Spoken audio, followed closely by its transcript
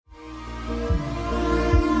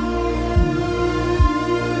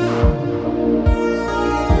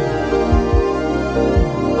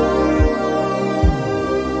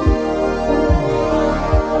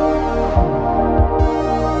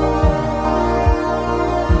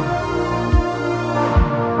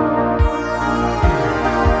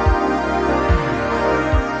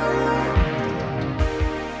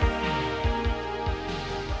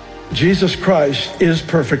Jesus Christ is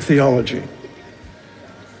perfect theology.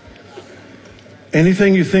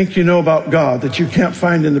 Anything you think you know about God that you can't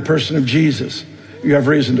find in the person of Jesus, you have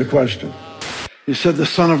reason to question. He said the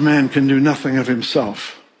Son of Man can do nothing of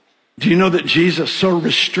himself. Do you know that Jesus so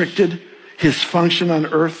restricted his function on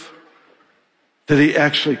earth that he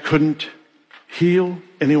actually couldn't heal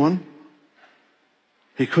anyone?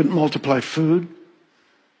 He couldn't multiply food.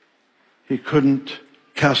 He couldn't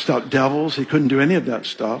cast out devils. He couldn't do any of that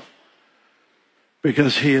stuff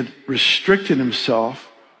because he had restricted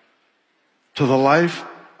himself to the life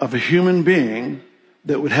of a human being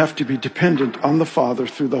that would have to be dependent on the Father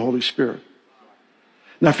through the Holy Spirit.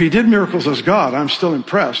 Now, if he did miracles as God, I'm still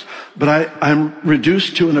impressed, but I'm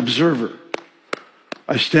reduced to an observer.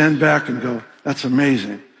 I stand back and go, that's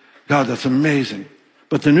amazing. God, that's amazing.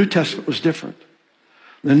 But the New Testament was different.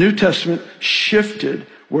 The New Testament shifted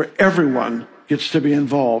where everyone gets to be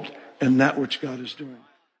involved in that which God is doing.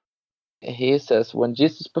 He says when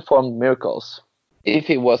Jesus performed miracles, if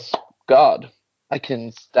he was God, I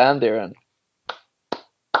can stand there and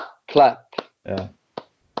clap. Yeah.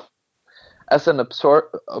 As an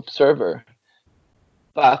observer,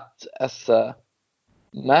 but as a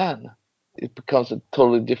man, it becomes a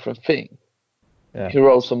totally different thing. Yeah. He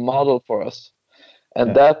rose a model for us,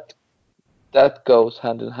 and that goes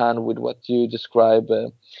hand in hand with what you describe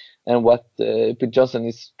and what Bill Johnson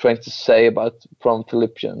is trying to say about from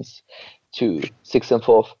Philippians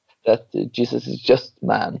 2:6-4, that Jesus is just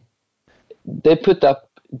man. They put up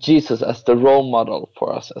Jesus as the role model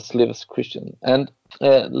for us as live as Christian. And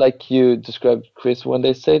like you described, Chris, when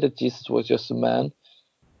they say that Jesus was just a man,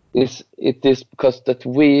 it is because that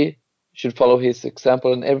we should follow his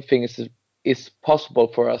example, and everything is possible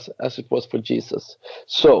for us as it was for Jesus.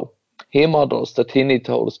 So he models that he needs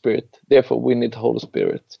the Holy Spirit. Therefore, we need the Holy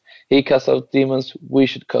Spirit. He cast out demons. We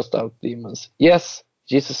should cast out demons. Yes,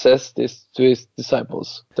 Jesus says this to his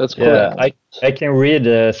disciples. That's correct. Yeah, I can read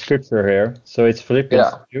the scripture here. So it's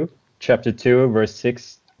Philippians 2, chapter 2, verse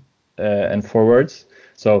 6 and forwards.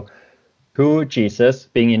 So, who, Jesus,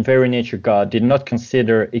 being in very nature God, did not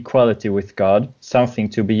consider equality with God something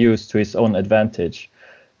to be used to his own advantage.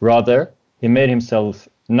 Rather, he made himself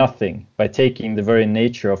nothing by taking the very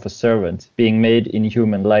nature of a servant, being made in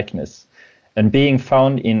human likeness. And being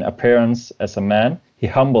found in appearance as a man, he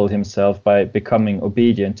humbled himself by becoming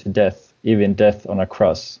obedient to death, even death on a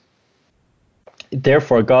cross.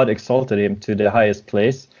 Therefore God exalted him to the highest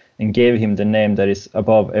place and gave him the name that is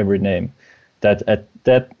above every name, that at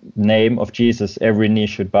that name of Jesus every knee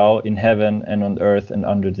should bow in heaven and on earth and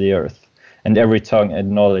under the earth, and every tongue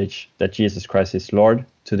acknowledge that Jesus Christ is Lord,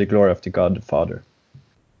 to the glory of the God the Father.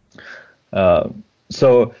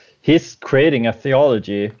 So he's creating a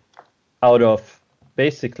theology out of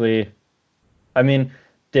basically, I mean,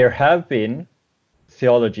 there have been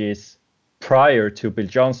theologies prior to Bill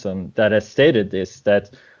Johnson that has stated this,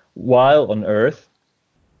 that while on earth,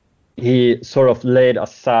 he sort of laid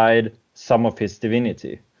aside some of his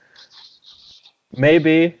divinity.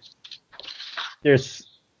 Maybe there's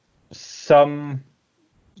some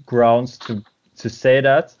grounds to say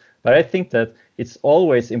that, but I think that it's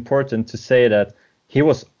always important to say that he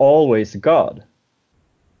was always God,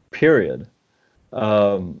 period.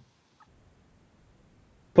 But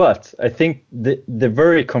I think the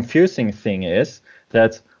very confusing thing is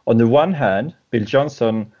that on the one hand, Bill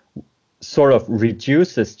Johnson sort of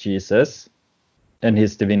reduces Jesus and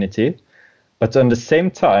his divinity, but on the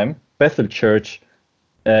same time, Bethel Church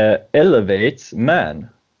elevates man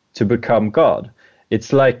to become God.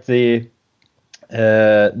 It's like the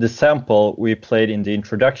sample we played in the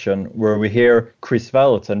introduction, where we hear Chris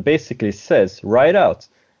Vallotton basically says right out,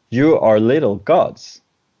 "You are little gods."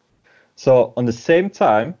 So on the same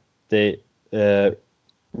time, they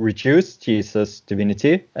reduce Jesus'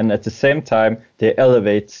 divinity, and at the same time, they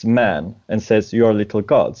elevate man and says, "You are little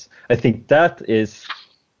gods." I think that is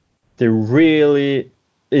the really.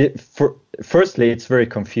 Firstly, it's very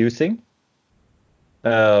confusing.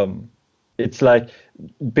 It's like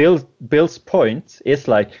Bill's point is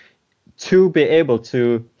like, to be able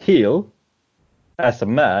to heal as a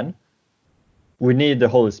man, we need the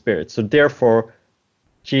Holy Spirit. So therefore,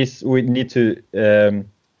 we need to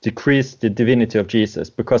decrease the divinity of Jesus,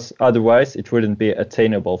 because otherwise it wouldn't be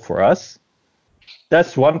attainable for us.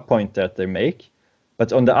 That's one point that they make.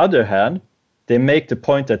 But on the other hand, they make the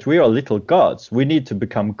point that we are little gods. We need to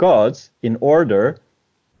become gods in order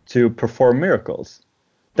to perform miracles.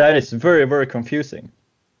 That is very, very confusing.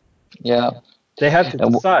 Yeah. They have to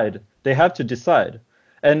decide. They have to decide.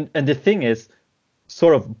 And the thing is,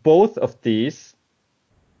 sort of both of these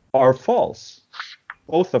are false.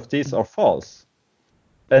 Both of these are false.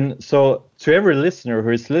 And so to every listener who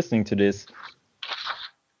is listening to this,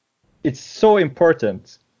 it's so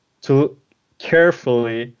important to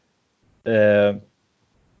carefully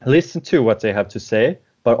listen to what they have to say,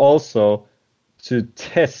 but also to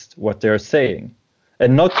test what they're saying,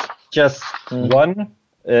 and not just one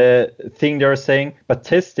thing they're saying, but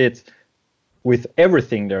test it with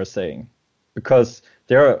everything they're saying, because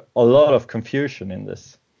there are a lot of confusion in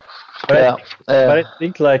this. But I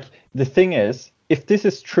think, like, the thing is, if this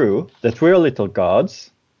is true, that we're little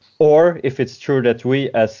gods, or if it's true that we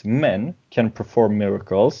as men can perform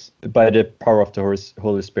miracles by the power of the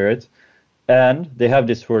Holy Spirit, and they have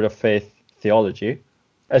this word of faith theology,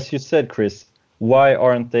 as you said, Chris, why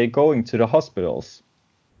aren't they going to the hospitals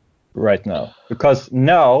right now? Because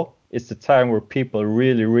now is the time where people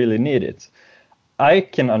really, really need it. I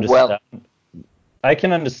can understand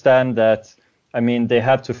that. I mean, they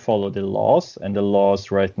have to follow the laws, and the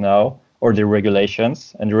laws right now, or the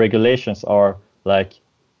regulations, and the regulations are like,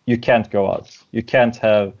 you can't go out, you can't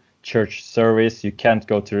have church service, you can't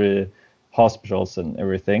go to the hospitals and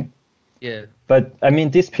everything. Yeah. But I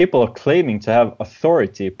mean, these people are claiming to have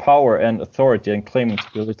power and authority, and claiming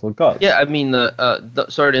to be little gods. Yeah, I mean,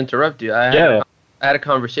 sorry to interrupt you. I had a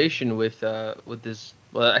conversation with this,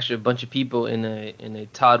 well, actually a bunch of people in a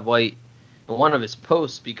Todd White, one of his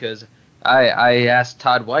posts, because I asked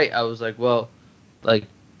Todd White, I was like, well, like,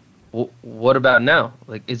 what about now?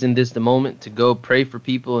 Like, isn't this the moment to go pray for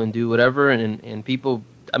people and do whatever? And people,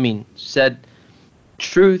 I mean, said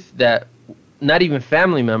truth that not even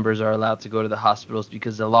family members are allowed to go to the hospitals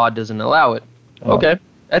because the law doesn't allow it. Oh. Okay,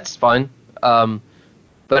 that's fine. But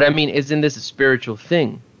I mean, isn't this a spiritual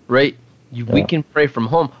thing, right? We can pray from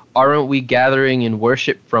home. Aren't we gathering in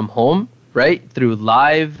worship from home, right? Through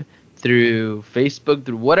live, through Facebook,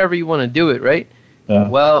 through whatever you want to do it, right? Yeah.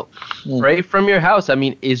 Well, pray from your house. I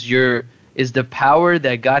mean, is the power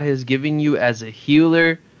that God has given you as a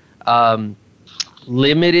healer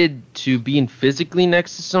limited to being physically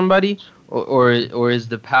next to somebody, or is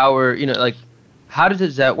the power, like, how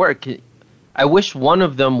does that work? I wish one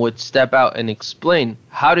of them would step out and explain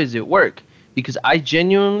how does it work, because I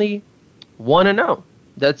genuinely want to know.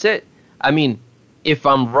 That's it. I mean, if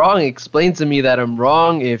I'm wrong, explain to me that I'm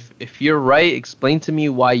wrong. If you're right, explain to me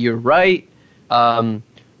why you're right.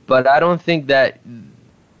 But I don't think that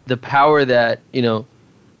the power that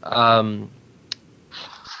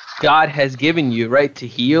God has given you, right, to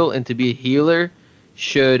heal and to be a healer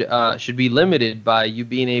should be limited by you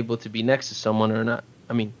being able to be next to someone or not.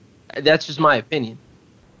 I mean, that's just my opinion.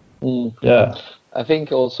 Yeah, I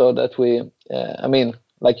think also that we, I mean,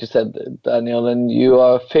 like you said, Daniel, and you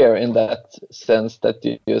are fair in that sense that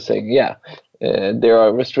you're saying, there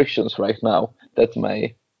are restrictions right now that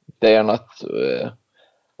they are not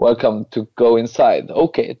welcome to go inside.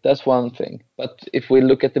 Okay, that's one thing. But if we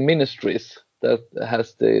look at the ministries that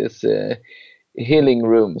has these healing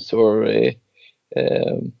rooms or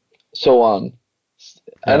so on,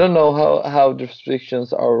 I don't know how the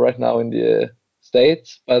restrictions are right now in the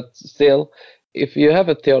States, but still, if you have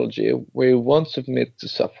a theology where you won't submit to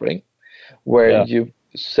suffering, where you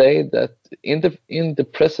say that in the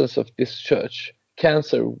presence of this church,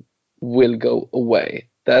 cancer will go away.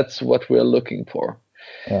 That's what we're looking for.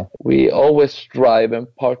 Yeah. We always strive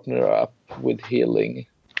and partner up with healing,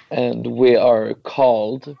 and we are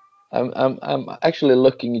called. I'm actually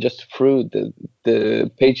looking just through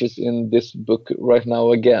the pages in this book right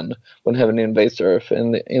now again, When Heaven Invades Earth,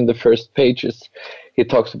 and in the first pages he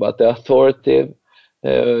talks about the authority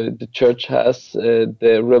the church has,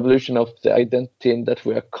 the revolution of the identity, that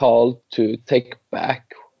we are called to take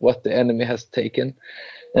back what the enemy has taken.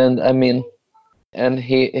 And I mean, and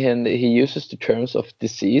he uses the terms of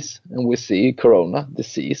disease, and we see corona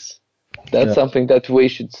disease. That's something that we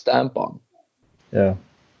should stamp on. Yeah.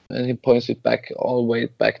 And he points it back all the way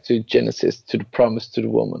back to Genesis, to the promise to the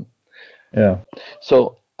woman. Yeah.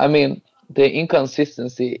 So I mean, the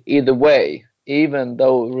inconsistency either way, even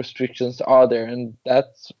though restrictions are there, and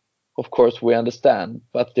that's, of course, we understand,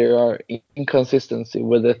 but there are inconsistency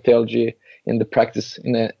with the theology in the practice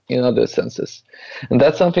in other senses. And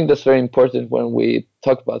that's something that's very important when we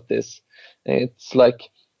talk about this. It's like,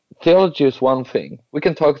 theology is one thing. We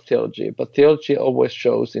can talk theology, but theology always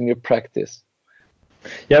shows in your practice.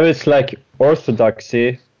 Yeah, but it's like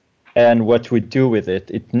orthodoxy and what we do with it.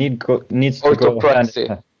 It needs to go hand in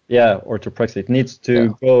hand. Yeah, orthopraxy. It needs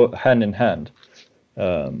to go hand in hand.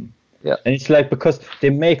 And it's like, because they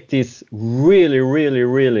make these really, really,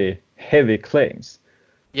 really heavy claims.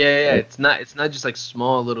 Yeah. It's not just like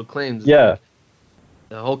small little claims. Yeah.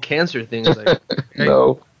 The whole cancer thing is like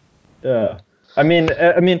no. Yeah. I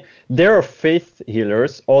mean, there are faith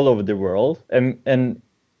healers all over the world, and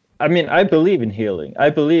I mean, I believe in healing. I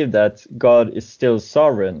believe that God is still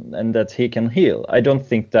sovereign and that he can heal. I don't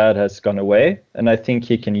think that has gone away, and I think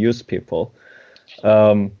he can use people.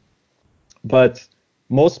 But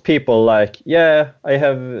most people I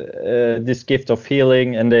have this gift of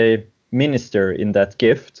healing, and they minister in that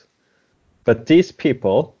gift. But these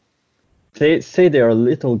people, they say they are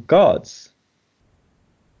little gods.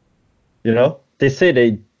 They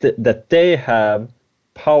say that they have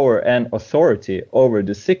power and authority over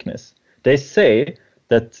the sickness. They say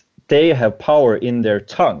that they have power in their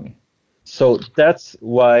tongue. So that's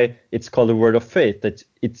why it's called the word of faith, that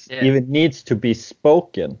it even needs to be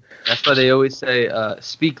spoken. That's why they always say,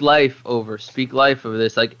 speak life over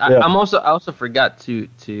this. Like I also forgot to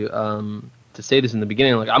say this in the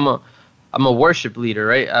beginning. Like I'm a worship leader,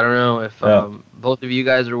 right? I don't know if both of you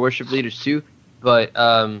guys are worship leaders too, but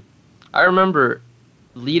I remember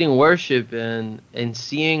leading worship and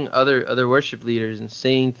seeing other worship leaders and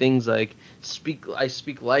saying things like, I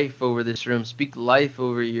speak life over this room, speak life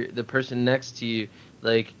over the person next to you,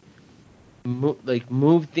 like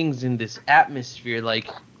move things in this atmosphere, like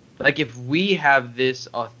if we have this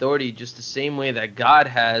authority just the same way that God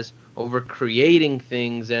has over creating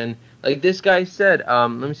things. And like this guy said, let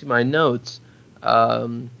me see my notes,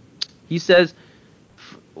 he says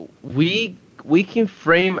we can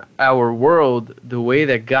frame our world the way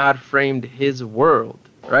that God framed his world,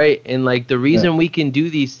 right? And like the reason we can do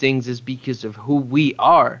these things is because of who we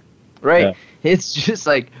are, right? Yeah. It's just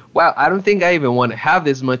like, wow, I don't think I even want to have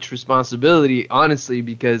this much responsibility, honestly,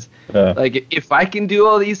 because like if I can do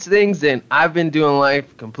all these things, then I've been doing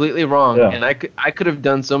life completely wrong. Yeah. And I could have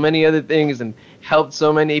done so many other things and helped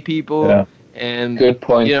so many people. Yeah. And good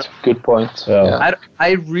point. Good point. Yeah.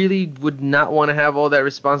 I really would not want to have all that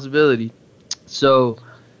responsibility. So,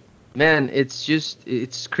 man,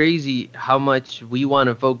 it's crazy how much we want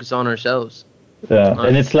to focus on ourselves. Yeah,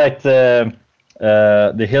 and it's like the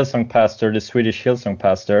Hillsong pastor, the Swedish Hillsong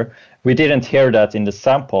pastor. We didn't hear that in the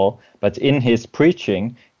sample, but in his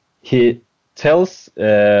preaching, he tells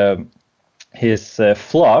his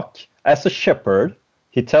flock, as a shepherd,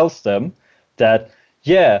 he tells them that,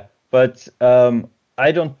 but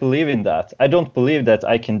I don't believe in that. I don't believe that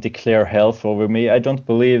I can declare health over me. I don't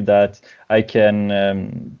believe that I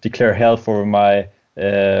can declare health over my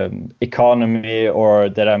economy, or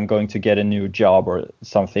that I'm going to get a new job or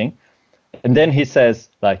something. And then he says,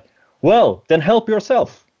 like, well, then help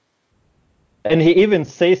yourself. And he even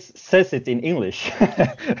says it in English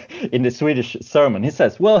in the Swedish sermon. He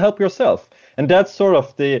says, well, help yourself. And that's sort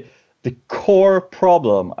of the core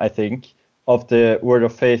problem, I think, of the Word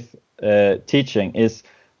of Faith teaching, is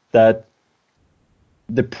that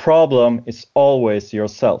the problem is always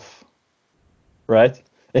yourself, right?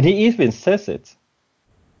 And he even says it.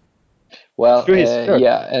 Well,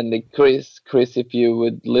 and Chris, if you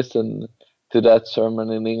would listen to that sermon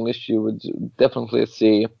in English, you would definitely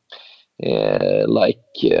see,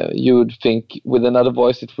 you would think with another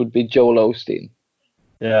voice it would be Joel Osteen.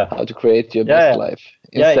 Yeah. How to create your best life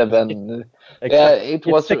in 7. It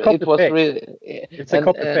was really. It's a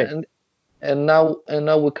copy-paste. And now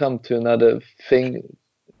we come to another thing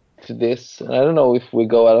to this. And I don't know if we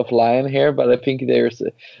go out of line here, but I think there's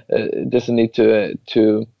a need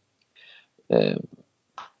to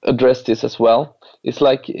address this as well. It's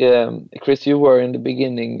like, Chris, you were in the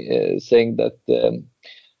beginning saying that the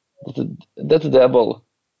devil,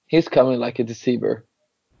 he's coming like a deceiver,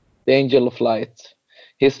 the angel of light.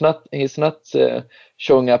 He's not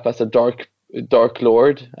showing up as a dark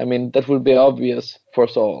lord. I mean, that would be obvious for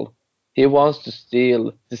us all. He wants to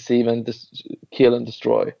steal, deceive, and kill and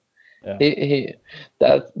destroy. Yeah.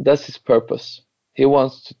 That's his purpose. He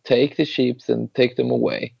wants to take the sheep and take them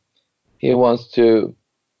away. He wants to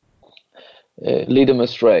lead them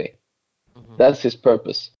astray. Mm-hmm. That's his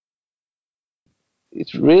purpose.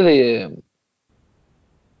 It's really,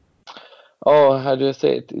 how do I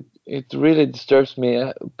say it? It really disturbs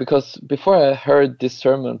me because before I heard this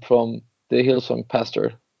sermon from the Hillsong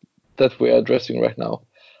pastor that we are addressing right now,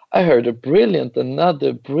 I heard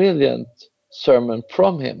another brilliant sermon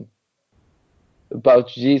from him about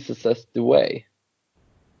Jesus as the way.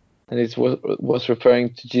 And it was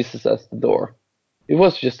referring to Jesus as the door. It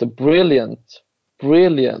was just a brilliant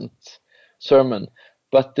sermon.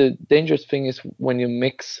 But the dangerous thing is when you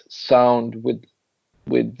mix sound with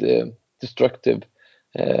destructive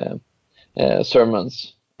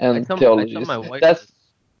sermons and theologies.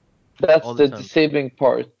 That's the deceiving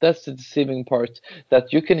part. That's the deceiving part,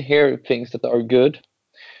 that you can hear things that are good,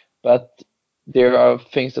 but there are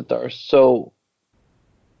things that are so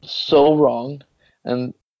wrong,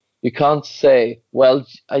 and You can't say, well,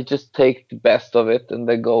 I just take the best of it and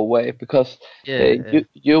then go away, because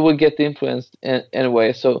you will get influenced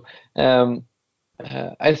anyway. So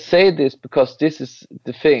I say this because this is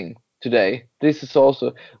the thing today. This is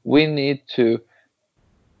also, we need to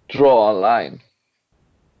draw a line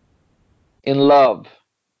in love,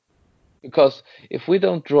 because if we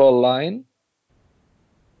don't draw a line,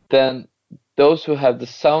 then those who have the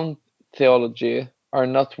sound theology are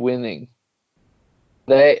not winning.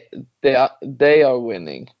 They are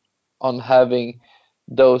winning on having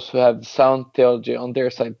those who have the sound theology on their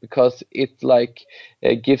side, because it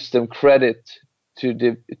gives them credit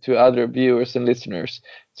to other viewers and listeners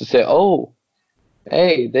to say, oh,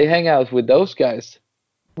 hey, they hang out with those guys.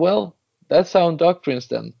 Well, that's sound doctrines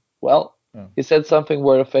then. Well, he said something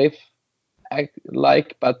word of faith,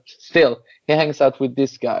 but still he hangs out with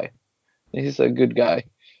this guy. He's a good guy.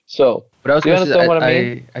 So, but I was do you understand what I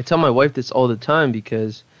mean? I tell my wife this all the time,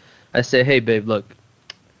 because I say, hey, babe, look.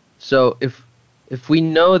 So if we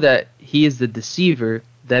know that he is the deceiver,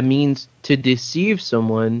 that means to deceive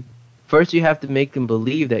someone, first you have to make them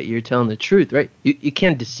believe that you're telling the truth, right? You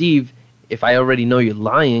can't deceive if I already know you're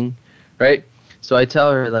lying, right? So I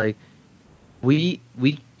tell her, like, we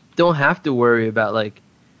don't have to worry about, like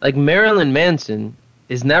Marilyn Manson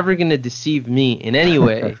is never going to deceive me in any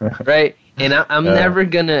way, right? And I'm never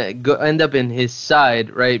going to end up in his side,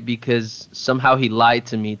 right? Because somehow he lied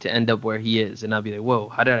to me to end up where he is. And I'll be like, whoa,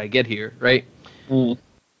 how did I get here, right?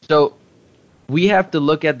 So we have to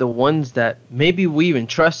look at the ones that maybe we even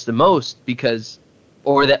trust the most, because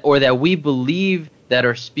or that we believe that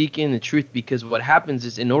are speaking the truth, because what happens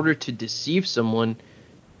is, in order to deceive someone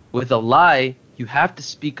with a lie, you have to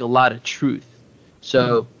speak a lot of truth.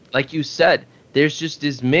 So like you said, there's just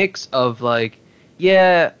this mix of like,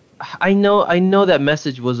 yeah, I know that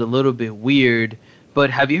message was a little bit weird, but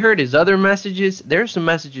have you heard his other messages? There's some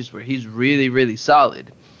messages where he's really, really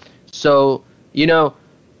solid. So,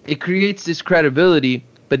 it creates this credibility,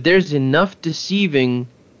 but there's enough deceiving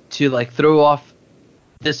to like throw off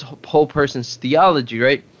this whole person's theology,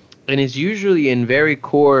 right? And it's usually in very,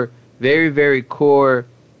 very core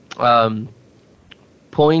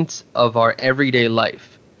points of our everyday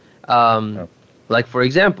life. Like, for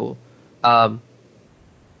example,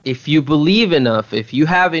 if you believe enough, if you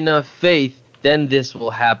have enough faith, then this will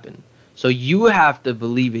happen. So you have to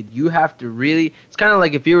believe it. You have to really. It's kind of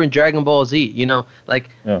like if you were in Dragon Ball Z, like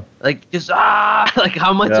just like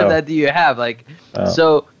how much of that do you have?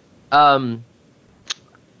 So,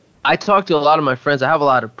 I talk to a lot of my friends. I have a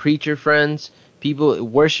lot of preacher friends, people,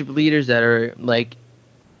 worship leaders that are like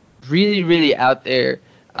really, really out there,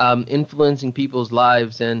 influencing people's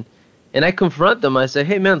lives, and I confront them. I say,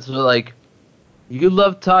 hey man, so like, you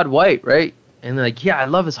love Todd White, right? And they're like, yeah, I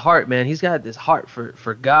love his heart, man. He's got this heart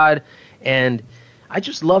for God. And I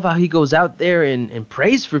just love how he goes out there and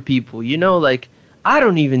prays for people, like, I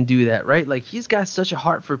don't even do that, right? Like, he's got such a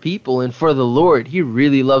heart for people and for the Lord. He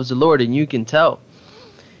really loves the Lord, and you can tell.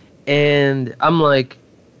 And I'm like,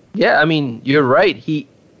 yeah, I mean, you're right. He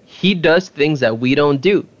does things that we don't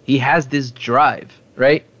do. He has this drive,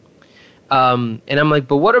 right? And I'm like,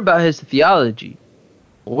 but what about his theology?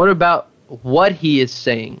 What about what he is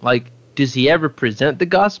saying? Like, does he ever present the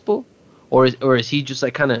gospel, or is he just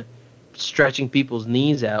like kind of stretching people's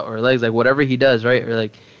knees out or legs, like whatever he does, right? Or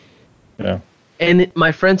like, yeah. And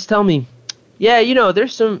my friends tell me, yeah,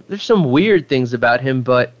 there's some weird things about him,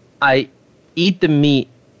 but I eat the meat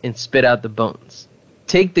and spit out the bones.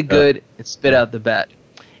 Take the good and spit out the bad.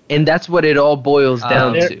 And that's what it all boils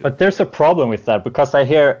down to. But there's a problem with that, because I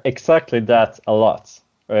hear exactly that a lot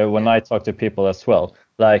when I talk to people as well.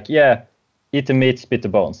 Like, yeah, eat the meat, spit the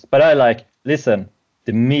bones. But I listen,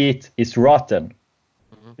 the meat is rotten.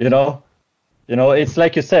 It's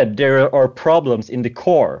like you said, there are problems in the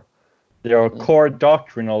core. There are core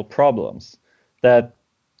doctrinal problems that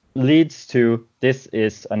leads to, this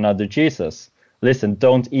is another Jesus. Listen,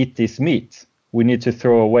 don't eat this meat. We need to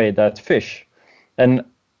throw away that fish. And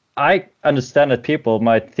I understand that people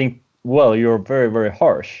might think, well, you're very, very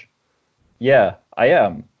harsh. Yeah, I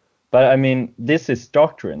am. But I mean, this is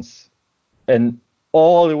doctrines. And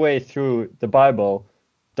all the way through the Bible,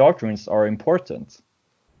 doctrines are important.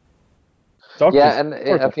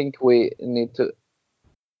 I think we need to.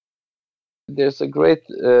 There's a great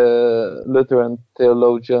Lutheran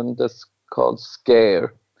theologian that's called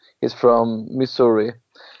Scare. He's from Missouri.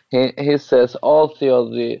 He says all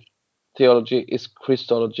theology is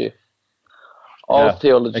Christology. All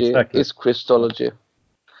theology is Christology.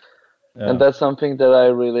 Yeah. And that's something that I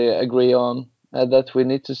really agree on. That we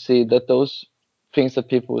need to see that those things that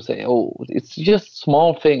people will say, oh, it's just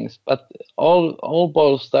small things, but all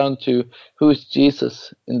boils down to who is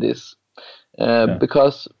Jesus in this.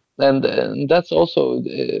 Because and that's also,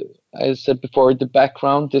 I said before, the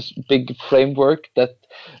background, this big framework that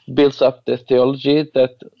builds up the theology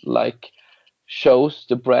that like shows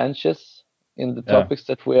the branches in the topics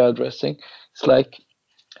that we are addressing. It's like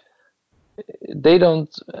they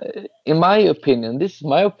don't, in my opinion, this is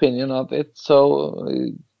my opinion of it, so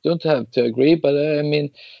you don't have to agree, but I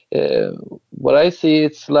mean, what I see,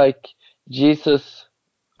 it's like Jesus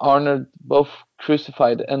honored both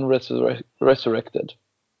crucified and resurrected.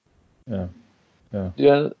 Yeah.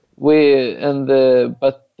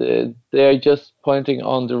 But they are just pointing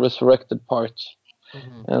on the resurrected part,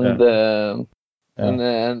 and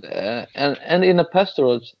in a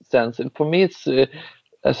pastoral sense, and for me, it's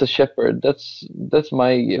as a shepherd, that's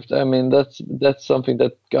my gift. I mean, that's something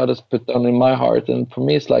that God has put down in my heart, and for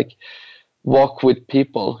me, it's like walk with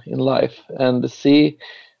people in life and see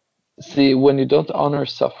when you don't honor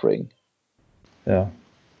suffering.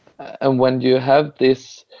 And when you have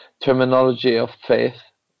this terminology of faith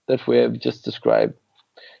that we have just described,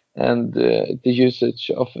 and the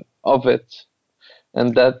usage of it,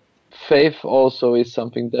 and that faith also is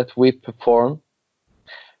something that we perform,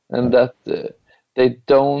 and that they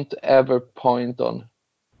don't ever point on,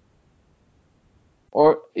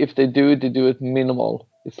 or if they do it minimal.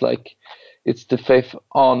 It's like it's the faith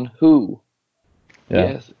on who.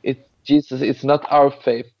 Yes, it's Jesus. It's not our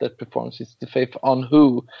faith that performs. It's the faith on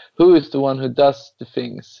who is the one who does the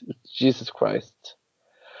things. It's Jesus Christ.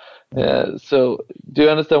 So do you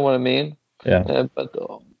understand what I mean? But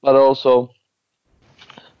also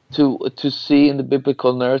to see in the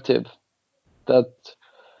biblical narrative that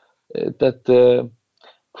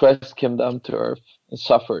Christ came down to earth and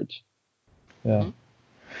suffered.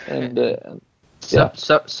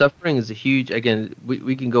 Suffering is a huge. Again,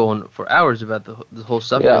 we can go on for hours about the whole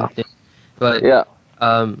suffering thing, but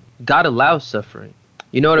God allows suffering.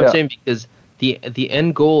 You know what I'm saying? Because the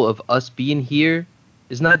end goal of us being here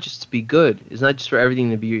is not just to be good. It's not just for everything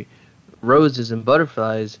to be roses and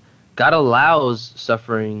butterflies. God allows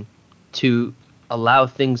suffering to allow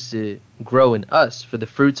things to grow in us, for the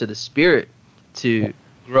fruits of the Spirit to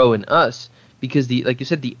grow in us. Because like you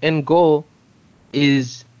said, the end goal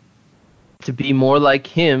is to be more like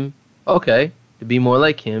Him. Okay, to be more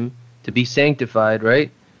like Him, to be sanctified,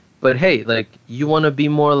 right? But hey, like, you want to be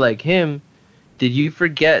more like Him. Did you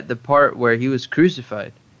forget the part where He was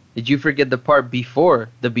crucified? Did you forget the part before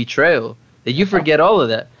the betrayal? Did you forget all of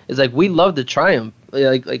that? It's like we love the triumph.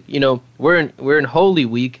 Like you know, we're in Holy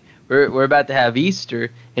Week. We're about to have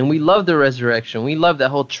Easter, and we love the resurrection. We love that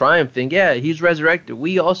whole triumph thing. Yeah, He's resurrected.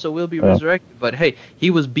 We also will be resurrected. But hey, He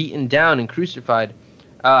was beaten down and crucified.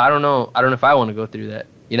 I don't know if I want to go through that.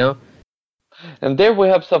 You know. And there we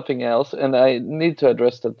have something else, and I need to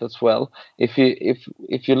address that as well. If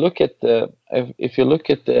you look at the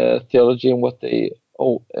theology and what they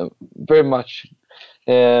very much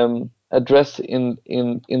address in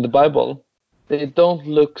the Bible, they don't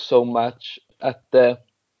look so much at the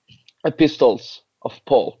epistles of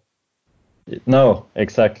Paul. No,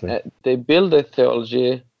 exactly. They build a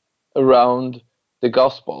theology around the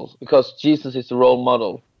Gospels because Jesus is a role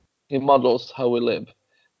model. He models how we live.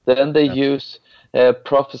 Then they use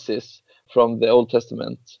prophecies from the Old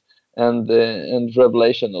Testament and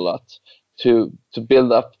Revelation a lot to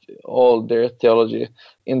build up all their theology.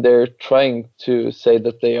 And they're trying to say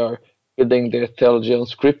that they are building their theology on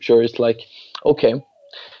Scripture. It's like, okay,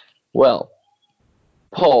 well,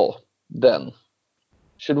 Paul, then,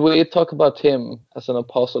 should we talk about him as an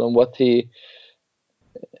apostle and what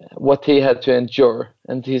he had to endure?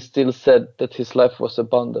 And he still said that his life was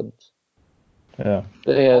abundant. Yeah.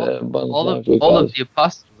 All of the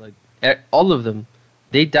apostles, like all of them,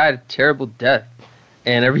 they died a terrible death,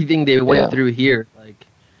 and everything they went through here, like,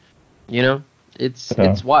 you know, it's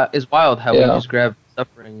wild how we just grab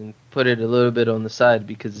suffering and put it a little bit on the side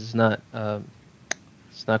because it's not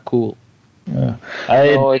cool. Yeah.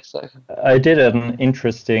 Exactly. I did an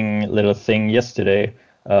interesting little thing yesterday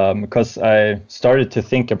because I started to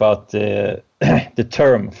think about the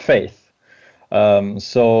term faith.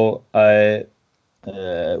 So I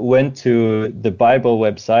went to the Bible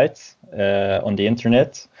websites on the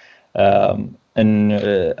internet, and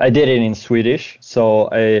I did it in Swedish. So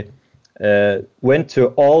I went to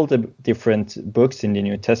all the different books in the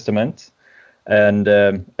New Testament, and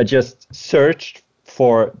I just searched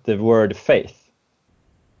for the word faith.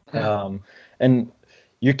 And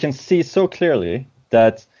you can see so clearly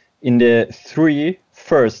that in the 3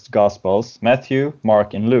 first Gospels, Matthew,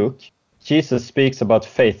 Mark, and Luke, Jesus speaks about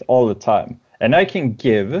faith all the time. And I can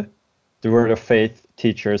give the Word of Faith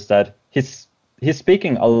teachers that he's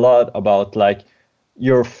speaking a lot about like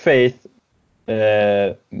your faith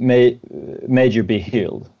made you be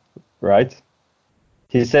healed, right?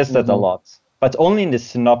 He says that a lot, but only in the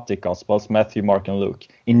synoptic gospels, Matthew, Mark, and Luke.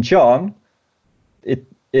 In John,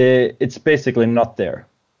 it's basically not there.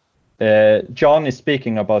 John is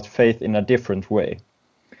speaking about faith in a different way.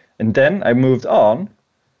 And then I moved on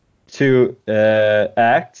to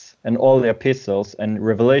Acts and all the epistles and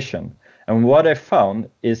Revelation. And what I found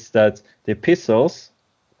is that the epistles,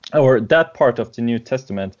 or that part of the New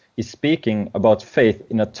Testament, is speaking about faith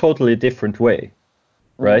in a totally different way,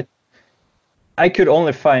 right? I could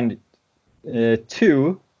only find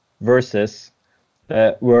 2 verses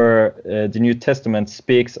where the New Testament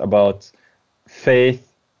speaks about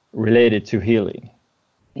faith related to healing.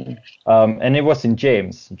 And it was in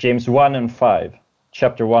James 1 and 5,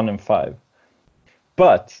 chapter 1 and 5.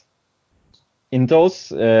 But in those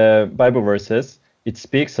Bible verses, it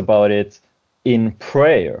speaks about it in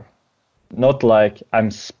prayer, not like I'm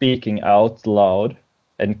speaking out loud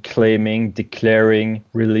and claiming, declaring,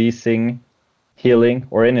 releasing healing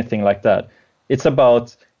or anything like that. It's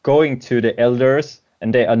about going to the elders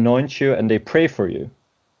and they anoint you and they pray for you.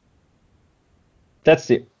 That's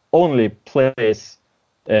the only place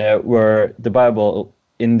where the Bible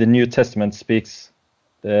in the New Testament speaks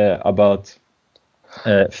about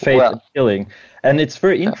faith and healing. And it's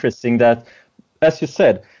very interesting that, as you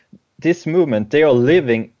said, this movement, they are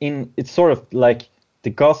living in, it's sort of like the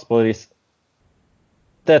gospel is,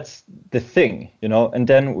 that's the thing, you know, and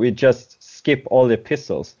then we just skip all the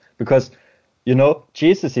epistles because, you know,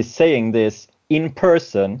 Jesus is saying this in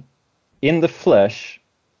person, in the flesh,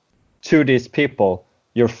 to these people,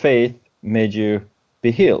 your faith made you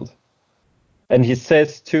be healed. And he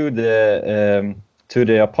says to the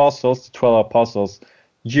apostles, the 12 apostles,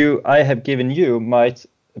 I have given you might,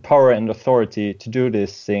 power and authority to do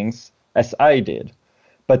these things as I did.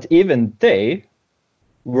 But even they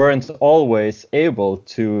weren't always able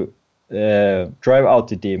to drive out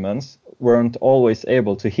the demons, weren't always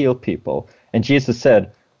able to heal people. And Jesus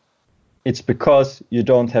said, it's because you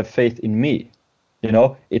don't have faith in me. You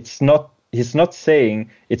know, he's not saying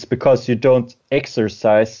it's because you don't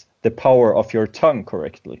exercise the power of your tongue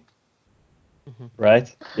correctly.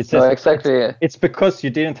 Right? It says, exactly. It's because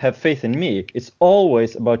you didn't have faith in me. It's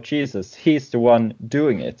always about Jesus. He's the one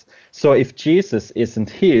doing it. So if Jesus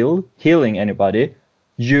isn't healing anybody,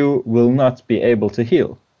 you will not be able to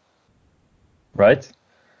heal. Right?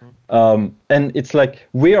 And it's like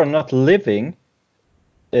we are not living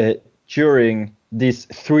during these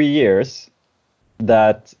 3 years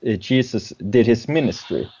that Jesus did his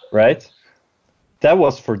ministry, right? That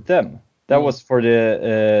was for them. That was for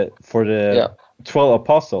the 12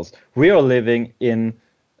 apostles. We are living in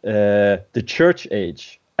the church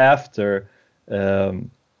age after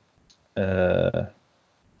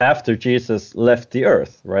Jesus left the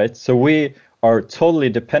earth, right? So we are totally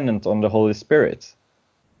dependent on the Holy Spirit.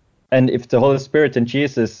 And if the Holy Spirit and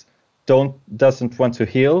Jesus doesn't want to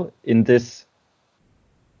heal in this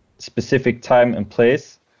specific time and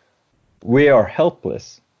place, we are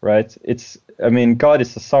helpless, right? God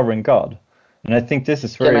is a sovereign God. And I think this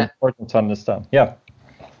is very important to understand. Yeah.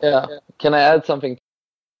 Can I add something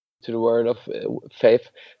to the word of faith?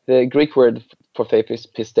 The Greek word for faith is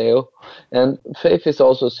pisteo, and faith is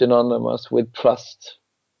also synonymous with trust.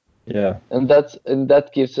 Yeah. And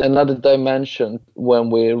that gives another dimension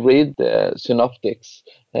when we read the synoptics.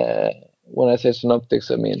 When I say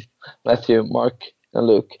synoptics, I mean Matthew, Mark, and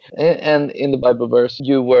Luke. And in the Bible verse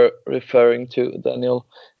you were referring to, Daniel,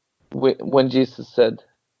 when Jesus said,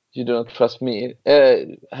 you do not trust me,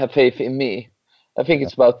 have faith in me. I think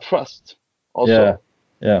it's about trust also.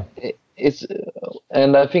 Yeah.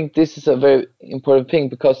 And I think this is a very important thing,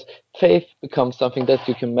 because faith becomes something that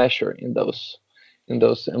you can measure in those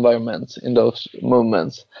environments, in those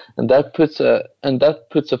movements, and that puts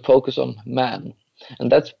a focus on man,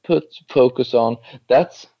 and that's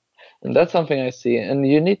something I see, and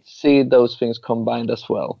you need to see those things combined as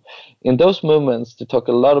well. In those movements, they talk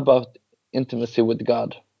a lot about intimacy with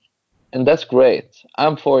God, and that's great.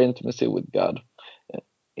 I'm for intimacy with God,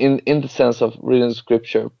 in the sense of reading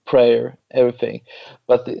scripture, prayer, everything.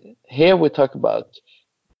 But here we talk about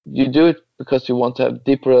you do it because you want to have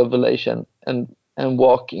deeper revelation and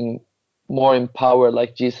walk more in power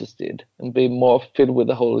like Jesus did, and be more filled with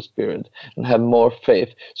the Holy Spirit and have more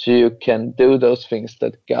faith, so you can do those things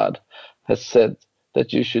that God has said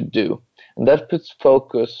that you should do. And that puts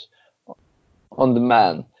focus on the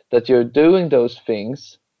man, that you're doing those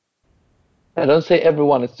things. I don't say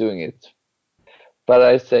everyone is doing it, but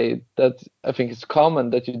I say that I think it's common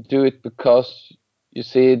that you do it because You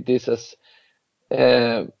see this as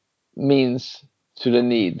means to the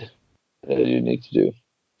need that you need to do,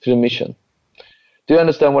 to the mission. Do you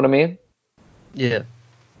understand what I mean? Yeah.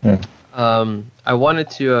 Yeah. I wanted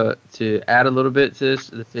to add a little bit to this,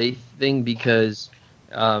 the faith thing, because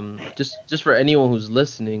just for anyone who's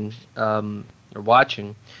listening or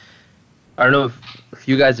watching, I don't know if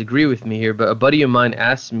you guys agree with me here, but a buddy of mine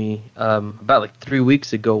asked me about like 3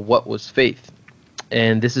 weeks ago what was faith,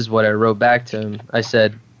 and this is what I wrote back to him. I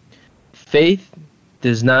said, faith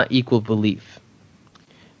does not equal belief.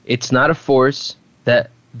 It's not a force that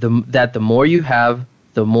the more you have,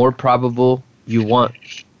 the more probable you want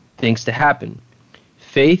things to happen.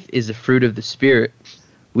 Faith is a fruit of the Spirit.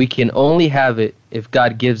 We can only have it if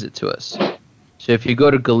God gives it to us. So if you go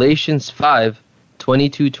to Galatians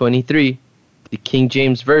 5:22-23, the King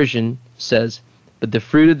James Version says, "But the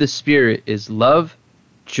fruit of the Spirit is love,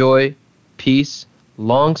 joy, peace,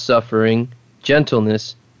 long-suffering,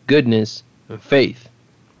 gentleness, goodness, and faith."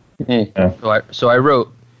 Yeah. So I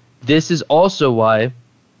wrote, this is also why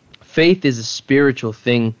faith is a spiritual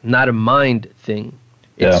thing, not a mind thing.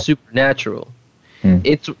 It's supernatural.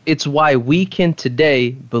 It's why we can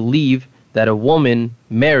today believe that a woman,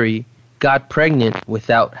 Mary, got pregnant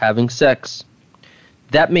without having sex.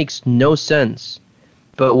 That makes no sense.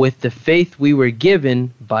 But with the faith we were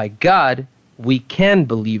given by God, we can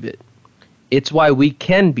believe it. It's why we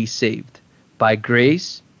can be saved by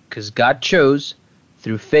grace, because God chose,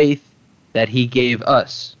 through faith that he gave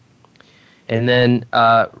us. And then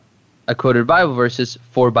I quoted Bible verses,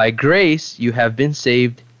 "For by grace you have been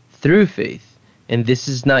saved through faith, and this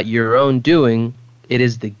is not your own doing, it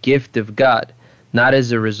is the gift of God, not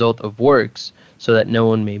as a result of works, so that no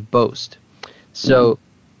one may boast." So,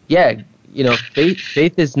 yeah,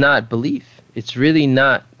 faith is not belief. It's really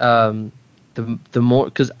not the more,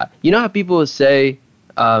 because you know how people will say,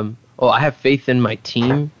 "Oh, I have faith in my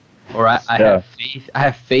team," or I have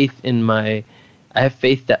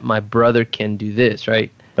faith that my brother can do this,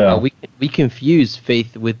 right? Yeah. We confuse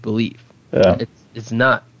faith with belief. Yeah. It's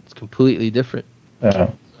not. It's completely different. Yeah.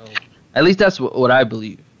 So, at least that's what I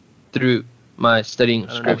believe through my studying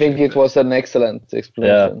scripture. I think it was an excellent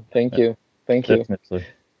explanation. Yeah. Thank you. Thank you. Definitely.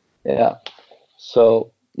 Yeah.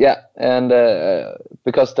 So yeah, and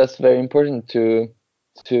because that's very important to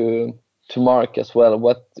mark as well.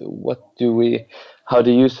 How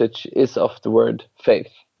the usage is of the word faith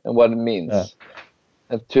and what it means. Yeah.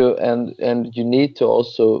 And you need to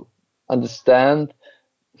also understand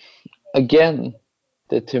again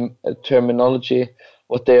the terminology,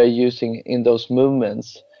 what they are using in those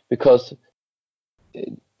movements, because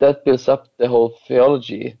that builds up the whole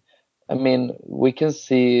theology. I mean, we can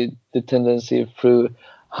see the tendency through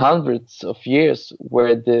hundreds of years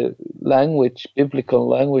where the biblical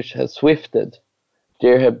language has shifted.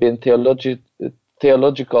 There have been theological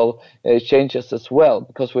changes as well,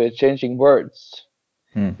 because we're changing words.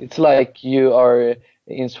 It's like you are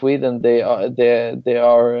in Sweden. They are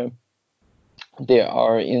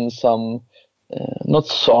in some not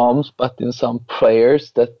psalms, but in some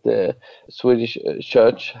prayers that the Swedish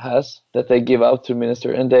church has that they give out to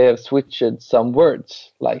minister, and they have switched some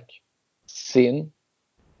words, like sin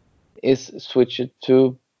is switched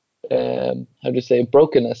to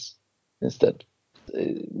brokenness instead.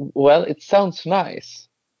 Well, it sounds nice.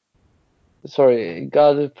 Sorry,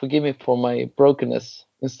 God forgive me for my brokenness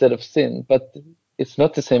instead of sin, but it's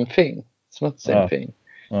not the same thing. It's not the same thing.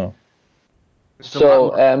 Oh.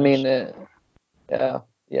 So I mean, yeah.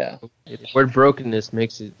 The word brokenness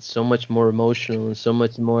makes it so much more emotional and so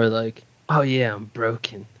much more like, oh yeah, I'm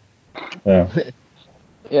broken. Yeah.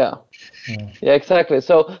 Yeah, exactly.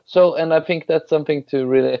 So, and I think that's something to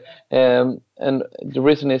really, and the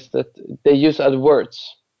reason is that they use other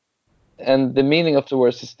words, and the meaning of the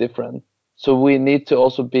words is different. So we need to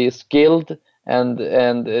also be skilled and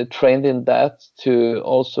trained in that to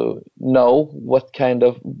also know what kind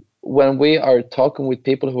of, when we are talking with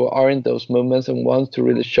people who are in those movements and want to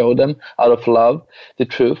really show them out of love the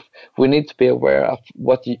truth, we need to be aware of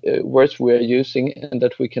what words we are using, and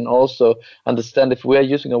that we can also understand if we are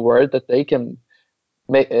using a word that they can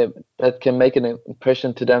make an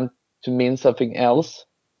impression to them to mean something else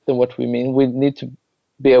than what we mean. We need to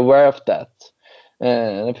be aware of that,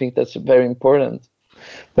 and I think that's very important.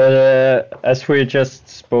 But as we just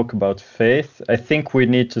spoke about faith, I think we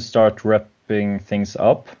need to start wrapping things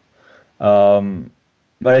up.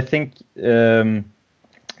 But I think the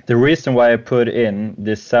reason why I put in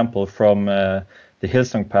this sample from the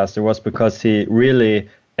Hillsong pastor was because he really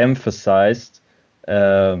emphasized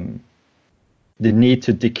the need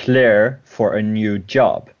to declare for a new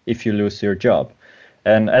job if you lose your job.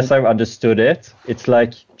 And as I've understood it, it's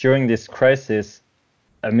like during this crisis,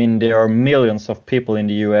 I mean, there are millions of people in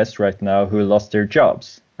the US right now who lost their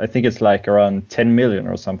jobs. I think it's like around 10 million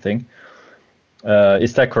or something.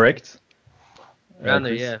 Is that correct? Around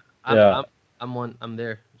there, yeah. I'm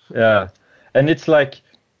there. Yeah, and it's like,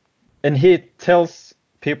 and he tells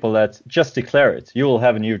people that just declare it, you will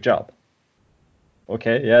have a new job.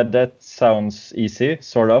 Okay, yeah, that sounds easy,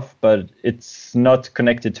 sort of, but it's not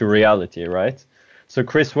connected to reality, right? So,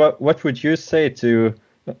 Chris, what would you say to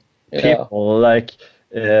people like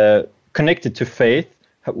connected to faith?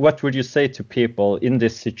 What would you say to people in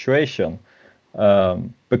this situation?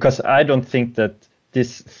 Because I don't think that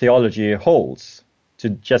this theology holds to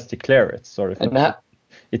just declare it, sort of.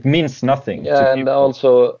 It means nothing. Yeah, and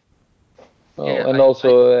also,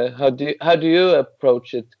 how do you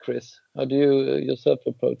approach it, Chris? How do you yourself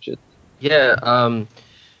approach it? Yeah,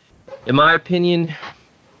 in my opinion,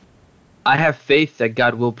 I have faith that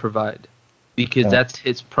God will provide, because that's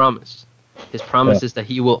His promise. His promise is that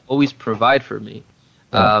He will always provide for me,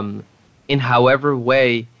 in however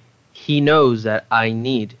way He knows that I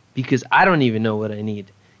need, because I don't even know what I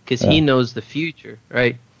need, because He knows the future,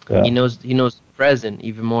 right? He knows the present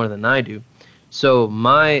even more than I do. So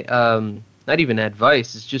my not even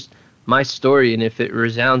advice, it's just my story, and if it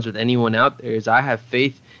resounds with anyone out there, is I have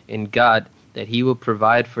faith in God that He will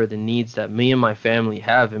provide for the needs that me and my family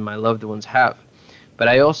have and my loved ones have. But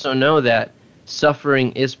I also know that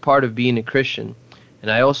suffering is part of being a Christian,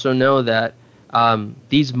 and I also know that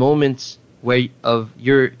these moments where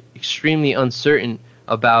you're extremely uncertain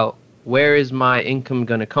about where is my income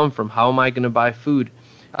going to come from, how am I going to buy food,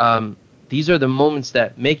 these are the moments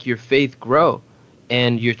that make your faith grow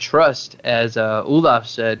and your trust, as Olaf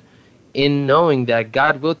said, in knowing that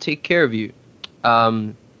God will take care of you.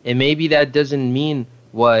 And maybe that doesn't mean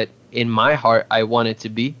what in my heart I want it to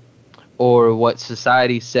be, or what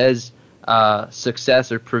society says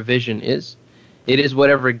success or provision is. It is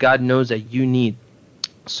whatever God knows that you need.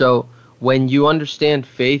 So when you understand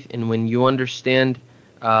faith, and when you understand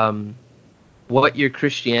what your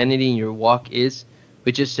Christianity and your walk is,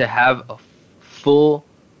 which is to have a full,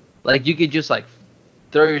 like, you could just like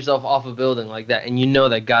throw yourself off a building like that, and you know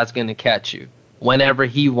that God's going to catch you whenever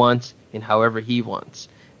He wants and however He wants.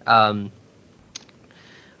 I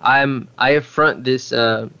affront this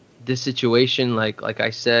situation, like I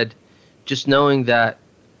said, just knowing that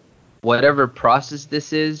whatever process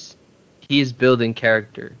this is, He is building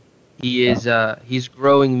character. He is He's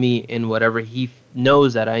growing me in whatever He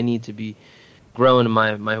knows that I need to be growing.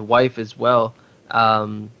 My wife as well.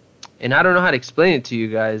 And I don't know how to explain it to you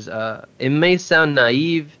guys. It may sound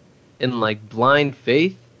naive and like blind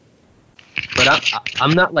faith, but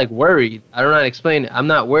I'm not like worried. I don't know how to explain it. I'm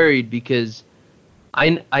not worried because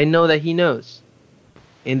I know that He knows,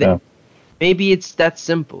 and maybe it's that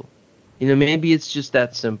simple. Maybe it's just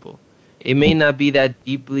that simple. It may not be that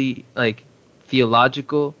deeply like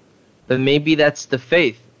theological, but maybe that's the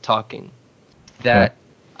faith talking. That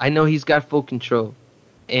I know He's got full control.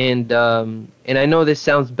 And I know this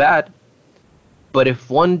sounds bad, but if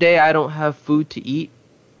one day I don't have food to eat,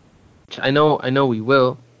 which I know we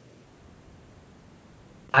will,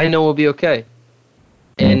 I know we'll be okay.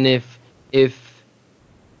 And if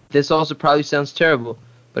this also probably sounds terrible,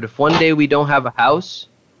 but if one day we don't have a house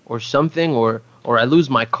or something, or I lose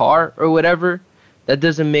my car or whatever, that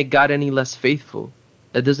doesn't make God any less faithful.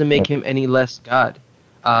 That doesn't make Him any less God,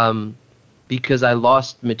 because I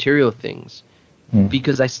lost material things.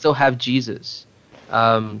 Because I still have Jesus.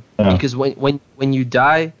 Because when you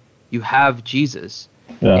die, you have Jesus.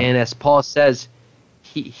 And as Paul says,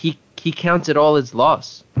 he counts it all as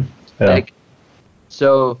loss.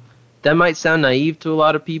 So that might sound naive to a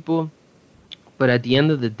lot of people, but at the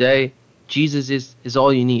end of the day, Jesus is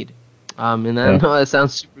all you need. And I know that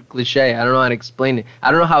sounds super cliche. I don't know how to explain it.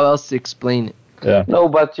 I don't know how else to explain it. No,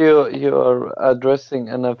 but you are addressing,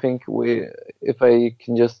 and I think if I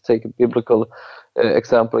can just take a biblical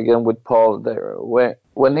example again with Paul there,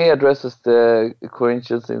 when he addresses the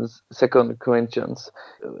Corinthians in 2 Corinthians,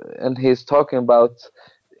 and he's talking about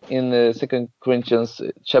in 2 Corinthians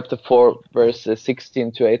chapter 4 verse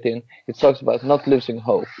 16 to 18, he talks about not losing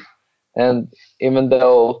hope. And even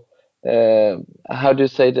though how do you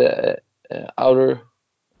say the outer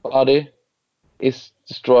body is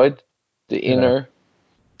destroyed, the inner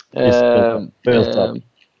built up.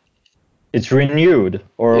 It's renewed,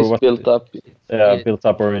 or it's built up. Built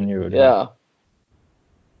up or renewed.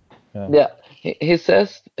 He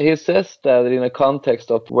says that in a context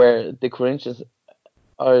of where the Corinthians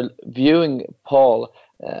are viewing Paul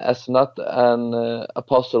as not an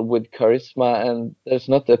apostle with charisma, and there's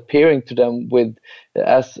not appearing to them with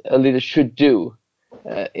as a leader should do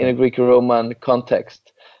in a Greek-Roman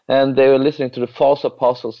context. and they were listening to the false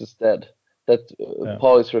apostles instead that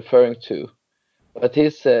Paul is referring to. But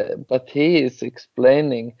he is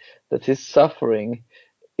explaining that his suffering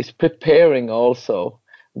is preparing also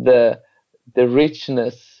the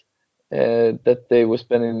richness that they will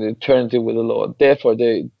spend in eternity with the Lord. Therefore,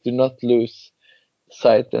 they do not lose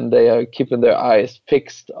sight, and they are keeping their eyes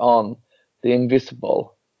fixed on the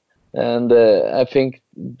invisible. And I think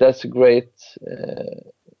that's a great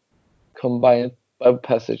combined Bible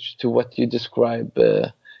passage to what you describe,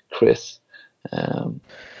 Chris.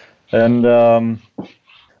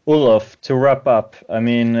 Olof, to wrap up, I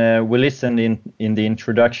mean, we listened in the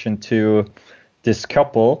introduction to this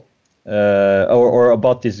couple, or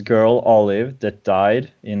about this girl, Olive, that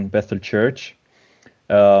died in Bethel Church,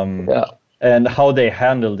 and how they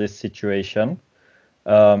handled this situation.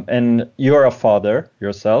 And you're a father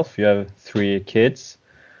yourself, you have 3 kids.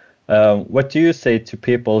 What do you say to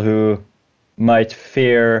people who might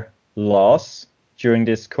fear loss during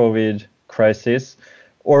this COVID crisis,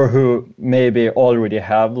 or who maybe already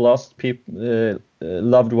have lost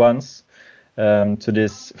loved ones to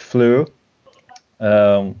this flu?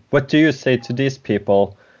 What do you say to these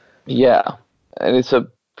people? Yeah, and it's a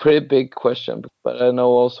pretty big question, but I know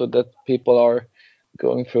also that people are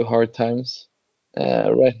going through hard times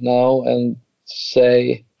right now, and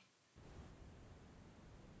say,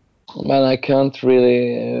 man, I can't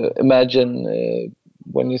really imagine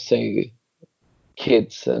when you say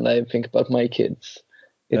kids, and I think about my kids.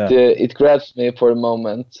 It grabs me for a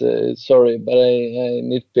moment. Sorry, but I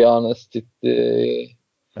need to be honest.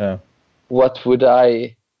 What would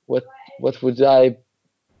I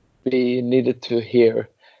be needed to hear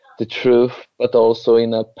the truth, but also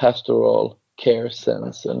in a pastoral care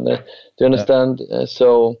sense? And do you understand?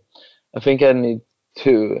 So I think I need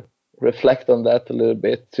to reflect on that a little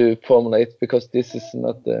bit to formulate, because this is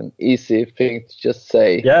not an easy thing to just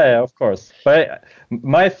say. Yeah, of course. But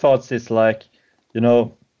my thoughts is like,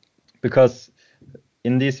 because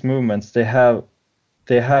in these movements they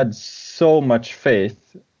had so much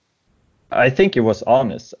faith. I think it was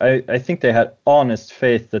honest. I think they had honest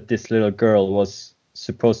faith that this little girl was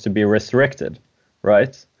supposed to be resurrected,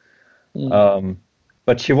 right?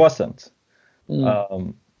 But she wasn't.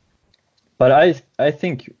 But I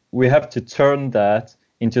think we have to turn that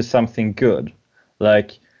into something good,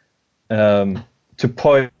 like to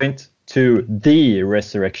point to the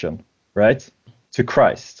resurrection, right? To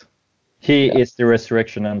Christ. He is the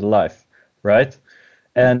resurrection and the life, right?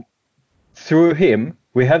 And through him,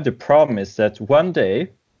 we have the promise that one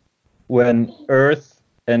day, when earth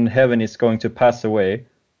and heaven is going to pass away,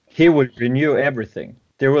 he will renew everything.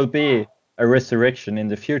 There will be a resurrection in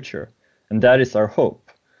the future, and that is our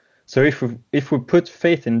hope. So if we put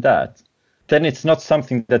faith in that, then it's not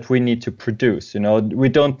something that we need to produce. We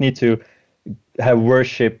don't need to have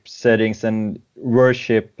worship settings and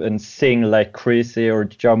worship and sing like crazy, or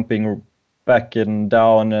jumping back and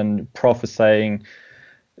down and prophesying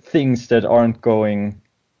things that aren't going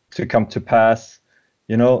to come to pass.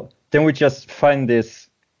 Then we just find this,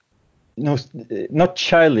 not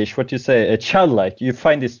childish, what you say, childlike. You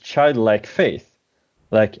find this childlike faith,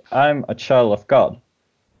 like I'm a child of God.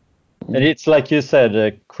 And it's like you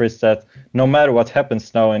said, Chris, that no matter what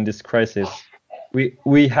happens now in this crisis,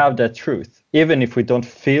 we have that truth, even if we don't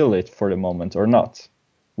feel it for the moment or not.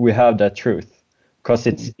 We have that truth because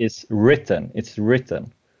it's written. It's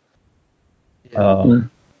written.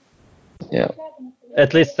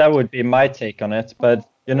 At least that would be my take on it. But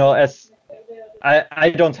as I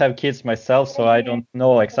don't have kids myself, so I don't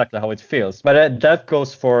know exactly how it feels. But that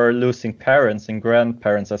goes for losing parents and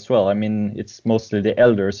grandparents as well. I mean, it's mostly the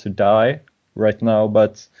elders who die right now,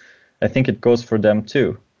 but I think it goes for them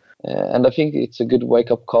too. And I think it's a good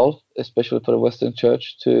wake-up call, especially for the Western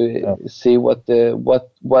Church, to see what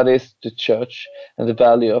is the church and the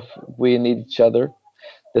value of we need each other.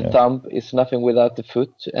 The thumb is nothing without the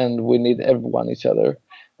foot, and we need everyone each other.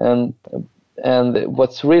 And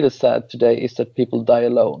what's really sad today is that people die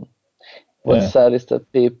alone. What's sad is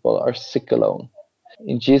that people are sick alone.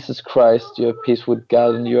 In Jesus Christ, you have peace with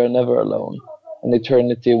God, and you are never alone. And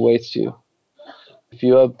eternity awaits you. If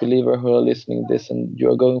you are a believer who are listening to this and you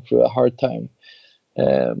are going through a hard time,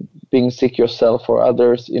 being sick yourself or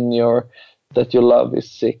others that you love is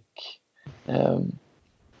sick,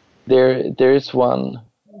 there is one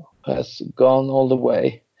who has gone all the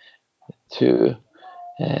way to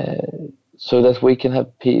so that we can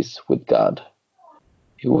have peace with God.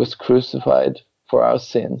 He was crucified for our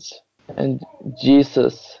sins. And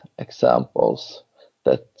Jesus examples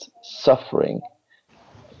that suffering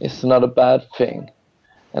is not a bad thing.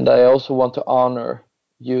 And I also want to honor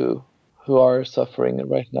you who are suffering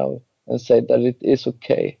right now and say that it is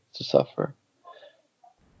okay to suffer.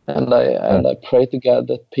 And I pray to God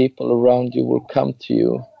that people around you will come to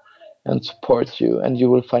you and support you, and you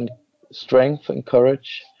will find strength and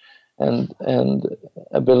courage and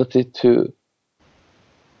ability to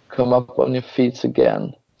come up on your feet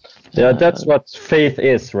again. Yeah, that's what faith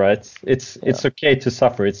is, right? It's okay to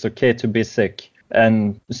suffer. It's okay to be sick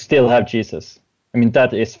and still have Jesus. I mean,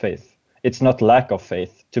 that is faith. It's not lack of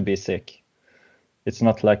faith to be sick. It's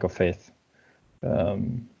not lack of faith.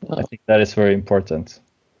 I think that is very important.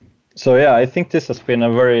 So yeah, I think this has been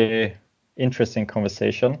a very interesting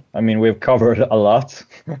conversation. I mean, we've covered a lot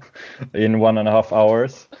in 1.5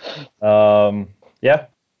 hours. Yeah,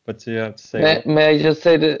 but you have to say. May I just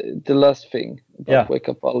say the last thing about Wake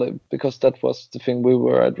Up Olive, because that was the thing we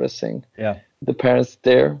were addressing. Yeah. The parents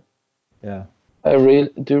there. Yeah. I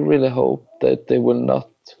really hope that they will not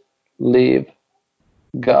leave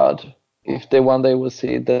God if they one day will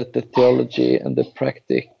see that the theology and the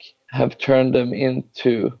practice have turned them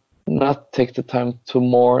into not take the time to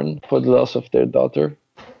mourn for the loss of their daughter,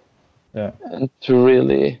 and to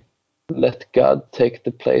really let God take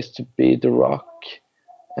the place to be the rock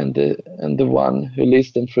and the one who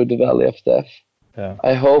leads them through the valley of death. Yeah.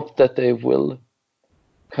 I hope that they will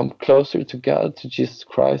come closer to God, to Jesus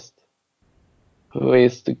Christ, who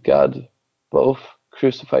is the God both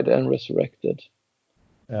crucified and resurrected.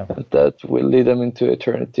 Yeah. And that will lead them into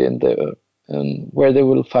eternity and where they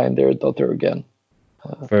will find their daughter again.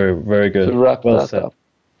 Very, very good. To wrap well that said. up.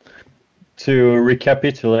 To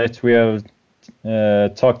recapitulate, we have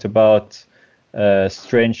talked about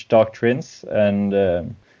strange doctrines and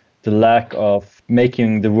the lack of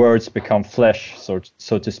making the words become flesh,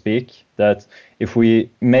 so to speak. That if we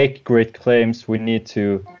make great claims, we need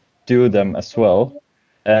to do them as well.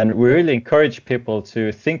 And we really encourage people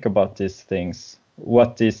to think about these things,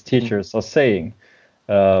 what these teachers are saying,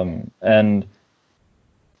 and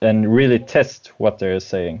really test what they're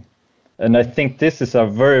saying. And I think this is a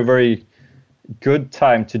very, very good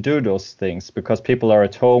time to do those things, because people are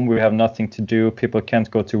at home, we have nothing to do, people can't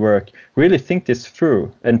go to work. Really think this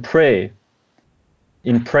through and pray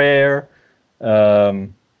in prayer,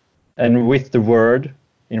 and with the word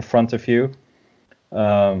in front of you.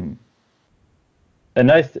 And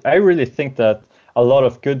I really think that a lot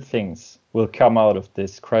of good things will come out of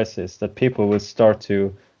this crisis, that people will start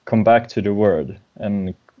to come back to the word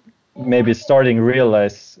and maybe starting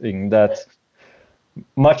realizing that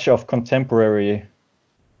much of contemporary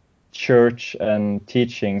church and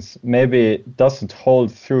teachings maybe doesn't hold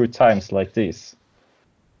through times like these.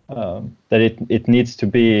 That it needs to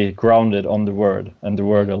be grounded on the word and the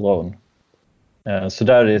word alone. So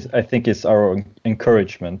that is, I think, is our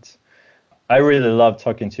encouragement. I really love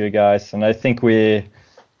talking to you guys, and I think we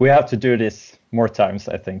have to do this more times,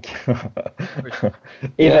 I think.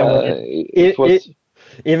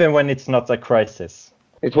 Even when it's not a crisis.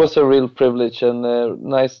 It was a real privilege and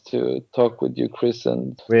nice to talk with you, Chris.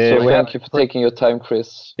 And thank you for taking your time,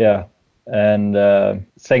 Chris. Yeah, and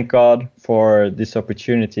thank God for this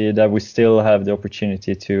opportunity, that we still have the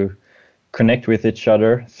opportunity to connect with each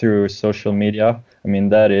other through social media. I mean,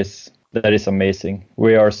 that is amazing.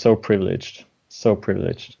 We are so privileged.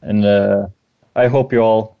 And I hope you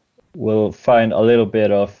all will find a little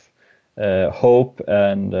bit of hope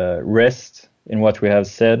and rest in what we have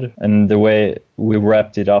said and the way we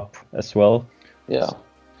wrapped it up as well. Yeah.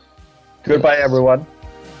 Goodbye, everyone.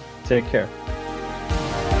 Take care.